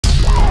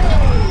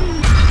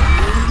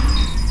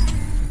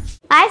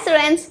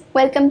students,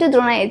 welcome to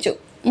Drona Edu.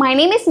 My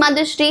name is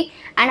Madhushri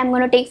and I'm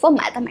going to take for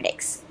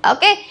mathematics.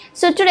 Okay,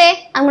 so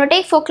today I'm going to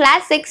take for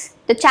class 6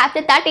 the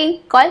chapter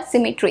 13 called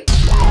symmetry.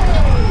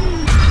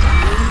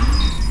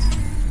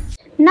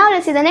 Now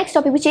let's see the next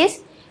topic, which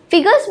is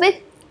figures with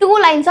two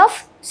lines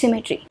of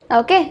symmetry.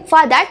 Okay,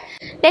 for that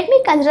let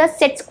me consider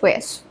set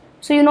squares.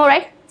 So you know,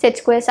 right, set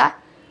squares are.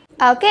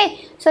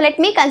 Okay, so let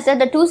me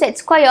consider the two set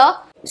square,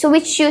 so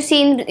which you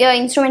see in your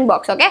instrument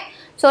box. Okay,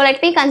 so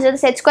let me consider the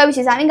set square which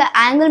is having an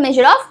angle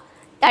measure of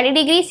 30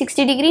 degree,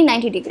 60 degree,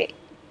 90 degree.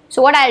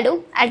 So what I'll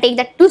do, I'll take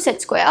that two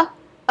set square,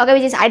 okay,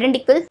 which is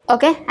identical,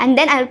 okay, and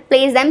then I'll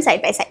place them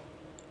side by side.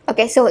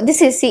 Okay, so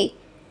this is, see,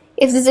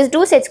 if this is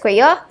two set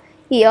square,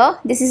 here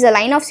this is a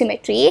line of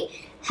symmetry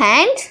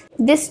and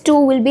this two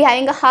will be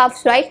having a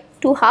halves, right,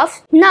 two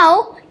halves.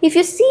 Now if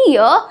you see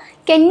here,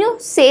 can you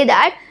say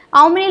that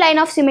how many line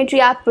of symmetry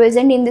are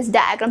present in this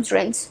diagram,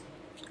 students?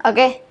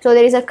 Okay, so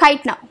there is a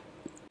kite now.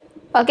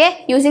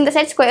 Okay, using the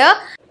set square,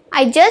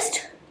 I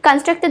just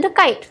constructed the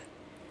kite.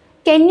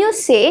 Can you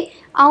say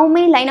how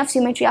many line of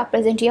symmetry are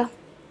present here?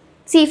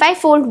 See, if I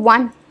fold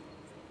one,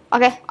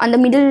 okay, on the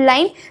middle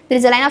line there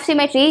is a line of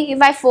symmetry.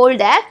 If I fold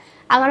there,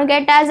 I'm going to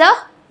get as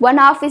a one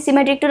half is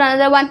symmetric to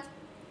another one,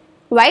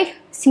 right?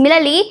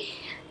 Similarly,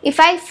 if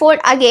I fold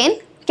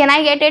again, can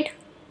I get it?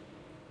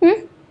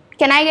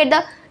 Can I get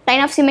the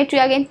line of symmetry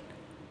again?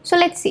 So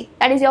let's see,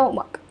 that is your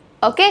homework.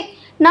 Okay,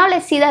 now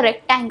let's see the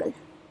rectangle.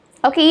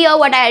 Okay, here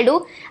what I'll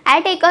do,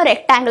 I'll take a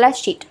rectangular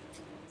sheet.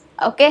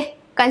 Okay,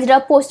 consider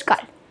a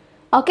postcard.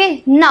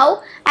 Okay,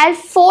 now I'll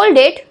fold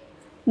it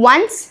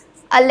once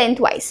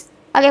lengthwise.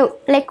 Okay,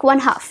 like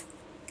one half.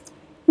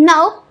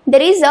 Now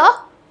there is a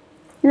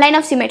line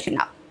of symmetry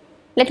now.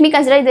 Let me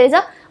consider there is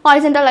a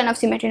horizontal line of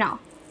symmetry now.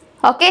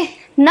 Okay,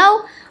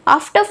 now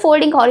after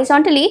folding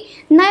horizontally,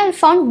 now I'll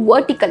found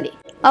vertically.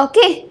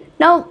 Okay,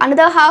 now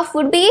another half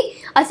would be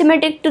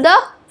asymmetric to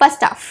the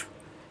first half.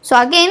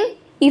 So again,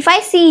 if I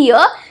see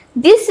here,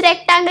 this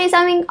rectangle is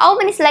having how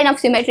many line of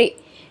symmetry?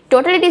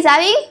 Total it is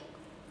having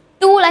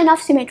two line of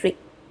symmetry,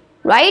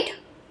 right?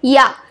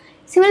 Yeah.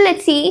 Similarly,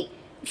 let's see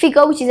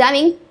figure which is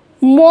having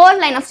more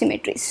line of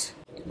symmetries.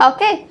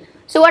 Okay,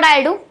 so what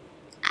I'll do,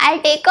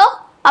 I'll take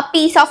a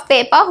piece of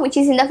paper which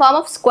is in the form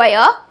of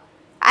square.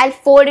 I'll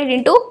fold it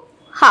into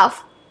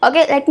half.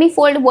 Okay, let me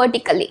fold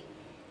vertically.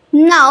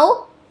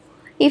 Now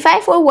if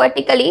I fold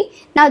vertically,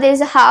 now there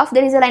is a half,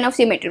 there is a line of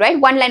symmetry, right?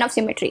 One line of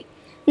symmetry.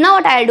 Now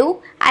what I'll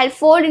do, I'll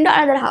fold into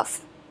another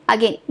half.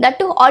 Again, that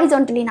too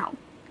horizontally now.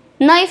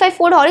 Now if I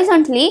fold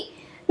horizontally,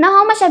 now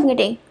how much I'm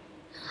getting?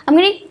 I'm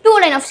getting two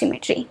line of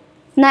symmetry.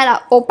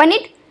 Now I'll open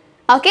it.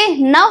 Okay,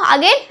 now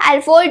again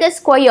I'll fold the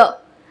square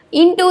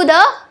into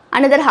the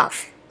another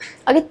half.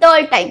 Okay,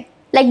 third time,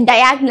 like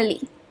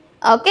diagonally.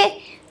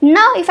 Okay,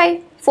 now if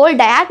I fold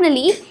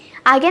diagonally,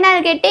 again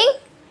I'll getting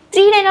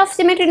three line of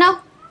symmetry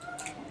now.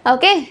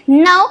 Okay,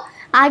 now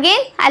again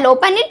I'll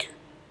open it.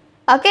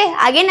 Okay,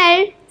 again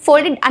I'll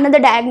fold it another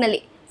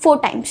diagonally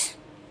 4 times.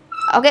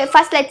 Okay,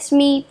 first let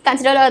me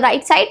consider the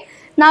right side.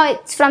 Now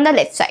it's from the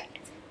left side.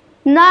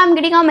 Now I'm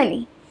getting how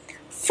many?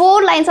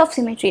 4 lines of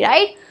symmetry,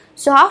 right?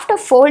 So after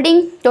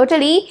folding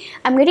totally,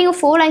 I'm getting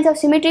 4 lines of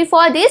symmetry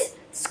for this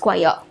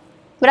square.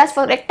 Whereas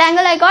for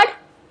rectangle, I got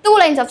 2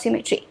 lines of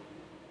symmetry.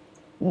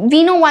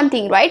 We know one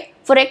thing, right?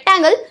 For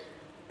rectangle,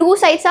 2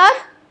 sides are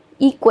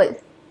equal.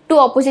 2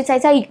 opposite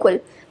sides are equal.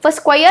 For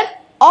square,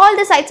 all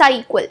the sides are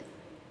equal.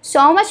 So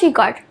how much we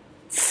got?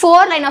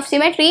 4 line of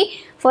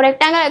symmetry. For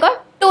rectangle, I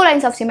got 2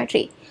 lines of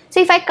symmetry.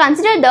 So if I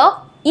consider the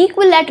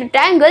equilateral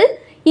triangle,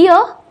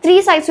 here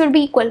 3 sides will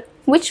be equal,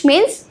 which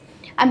means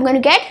I'm going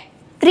to get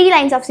 3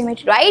 lines of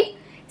symmetry, right?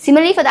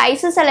 Similarly, for the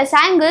isosceles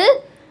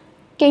angle,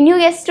 can you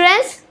guess,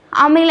 students,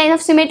 how many lines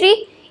of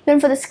symmetry? Even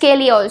for the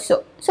scale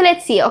also. So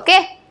let's see.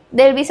 Okay,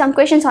 there will be some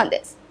questions on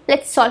this.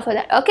 Let's solve for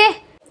that.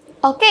 Okay.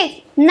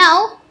 Okay,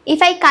 now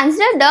if I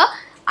consider the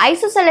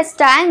isosceles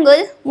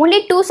triangle,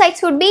 only 2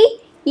 sides would be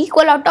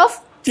equal out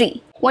of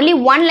 3. Only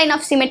 1 line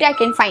of symmetry I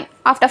can find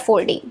after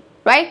folding,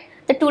 right?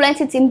 The 2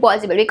 lines, it's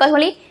impossible because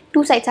only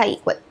 2 sides are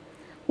equal.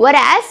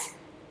 Whereas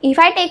if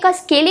I take a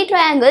scaly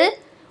triangle,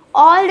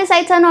 all the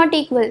sides are not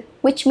equal,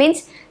 which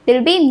means there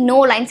will be no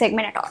line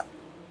segment at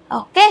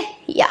all. Okay,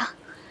 yeah.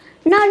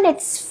 Now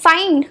let's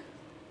find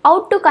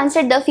how to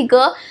construct the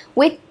figure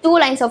with 2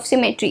 lines of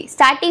symmetry,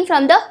 starting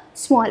from the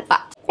small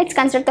part. Let's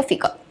construct the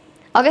figure.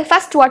 Okay,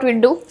 first what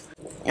we'll do,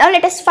 now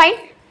let us find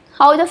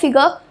how the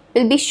figure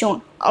will be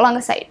shown along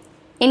a side,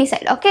 any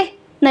side. Okay,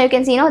 now you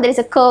can see, there is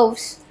a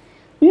curves.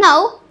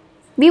 Now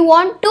we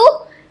want to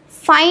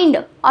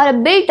find or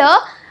build a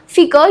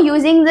figure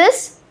using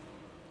this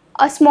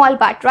a small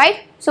part,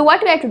 right? So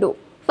what we have to do,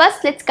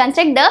 first let's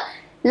construct the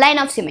line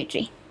of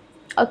symmetry,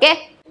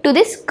 okay, to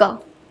this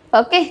curve.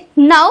 Okay,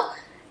 now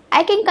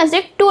I can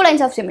construct 2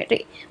 lines of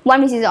symmetry.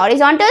 One which is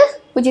horizontal,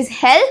 which is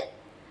L,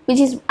 which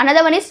is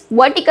another one is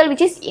vertical,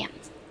 which is M.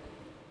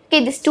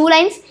 Okay, these 2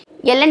 lines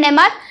L and M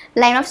are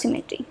line of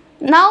symmetry.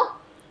 Now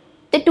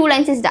the 2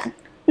 lines is done.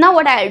 Now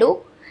what I'll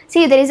do,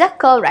 see, there is a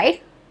curve,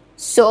 right?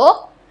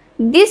 So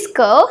this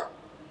curve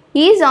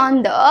is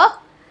on the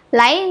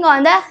lying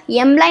on the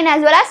M line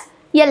as well as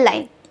L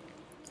line.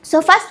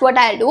 So first what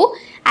I'll do,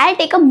 I'll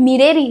take a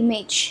mirror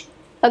image,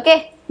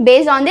 okay,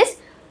 based on this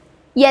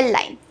L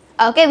line,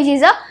 okay, which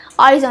is a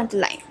horizontal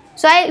line.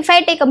 So if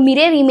I take a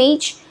mirror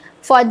image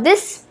for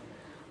this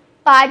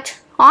part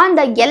on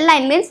the L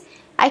line, means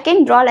I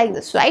can draw like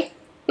this, right?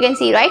 You can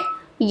see, right?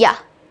 Yeah.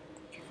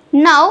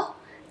 Now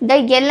the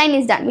L line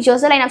is done, which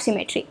was the line of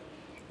symmetry.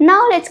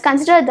 Now let's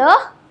consider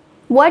the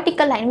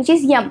vertical line, which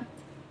is M.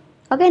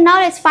 Okay, now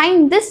let's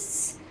find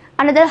this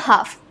another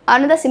half,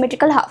 another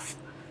symmetrical half.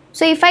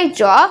 So if I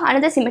draw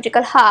another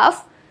symmetrical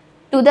half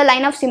to the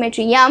line of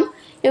symmetry M,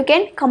 you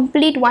can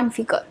complete one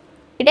figure.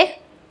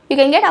 You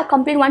can get a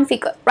complete one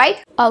figure,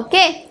 right?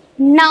 Okay.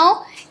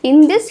 Now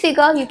in this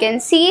figure you can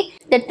see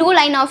the two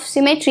line of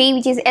symmetry,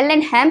 which is L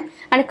and M,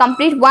 and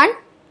complete one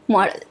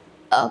model.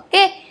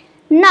 Okay.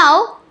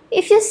 Now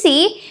if you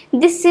see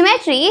this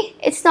symmetry,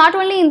 it's not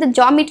only in the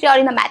geometry or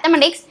in the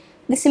mathematics,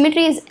 the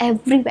symmetry is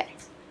everywhere.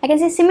 I can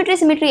say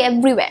symmetry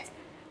everywhere.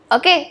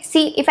 Okay,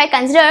 see if I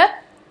consider,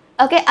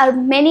 okay, are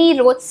many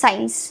road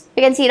signs.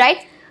 You can see,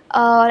 right?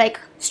 Like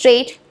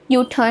straight,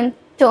 U-turn,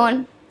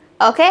 turn.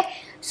 Okay,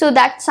 so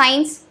that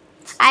signs,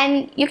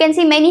 and you can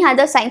see many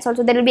other signs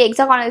also. There will be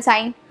hexagonal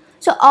sign.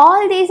 So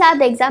all these are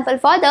the example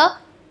for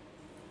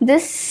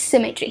this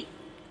symmetry.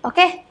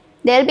 Okay,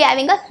 they will be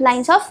having a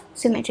lines of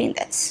symmetry in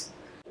this.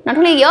 Not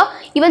only here,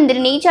 even the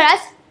nature has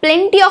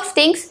plenty of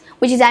things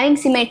which is having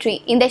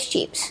symmetry in their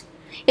shapes.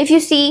 If you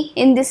see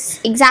in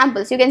this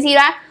examples, you can see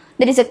that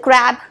there is a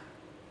crab,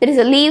 there is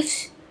a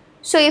leaves.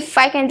 So if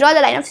I can draw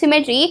the line of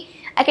symmetry,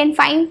 I can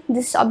find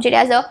this object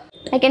as a,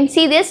 I can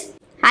see this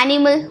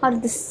animal or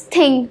this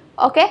thing,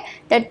 okay,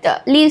 that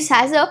the leaves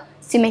has a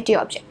symmetry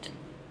object.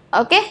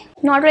 Okay,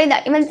 not only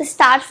that, even the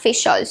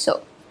starfish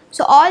also.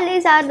 So all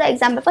these are the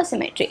example for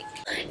symmetry.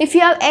 If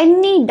you have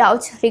any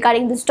doubts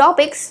regarding these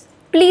topics,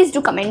 please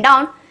do comment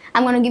down.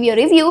 I'm going to give you a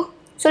review.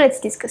 So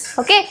let's discuss.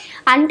 Okay.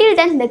 Until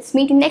then, let's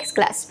meet in next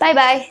class. Bye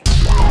bye.